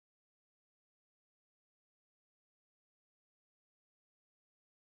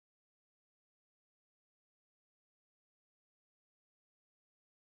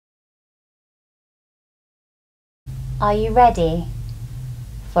Are you ready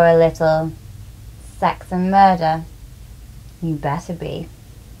for a little sex and murder? You better be,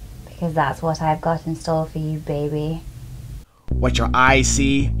 because that's what I've got in store for you, baby. What your eyes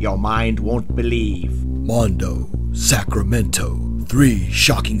see, your mind won't believe. Mondo Sacramento. 3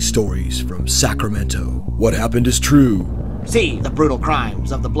 shocking stories from Sacramento. What happened is true. See the brutal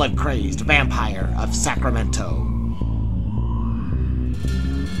crimes of the blood-crazed vampire of Sacramento.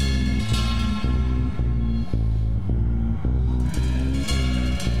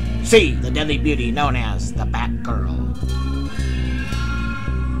 See the deadly beauty known as the Batgirl.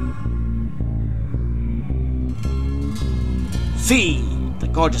 See the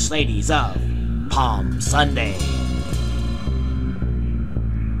gorgeous ladies of Palm Sunday.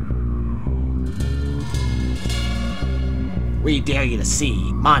 We dare you to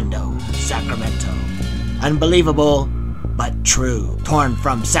see Mondo Sacramento. Unbelievable, but true. Torn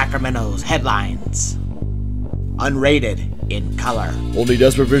from Sacramento's headlines. Unrated in color. Only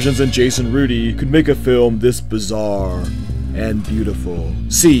Desperate Visions and Jason Rudy could make a film this bizarre and beautiful.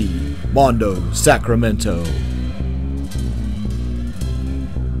 See Mondo Sacramento.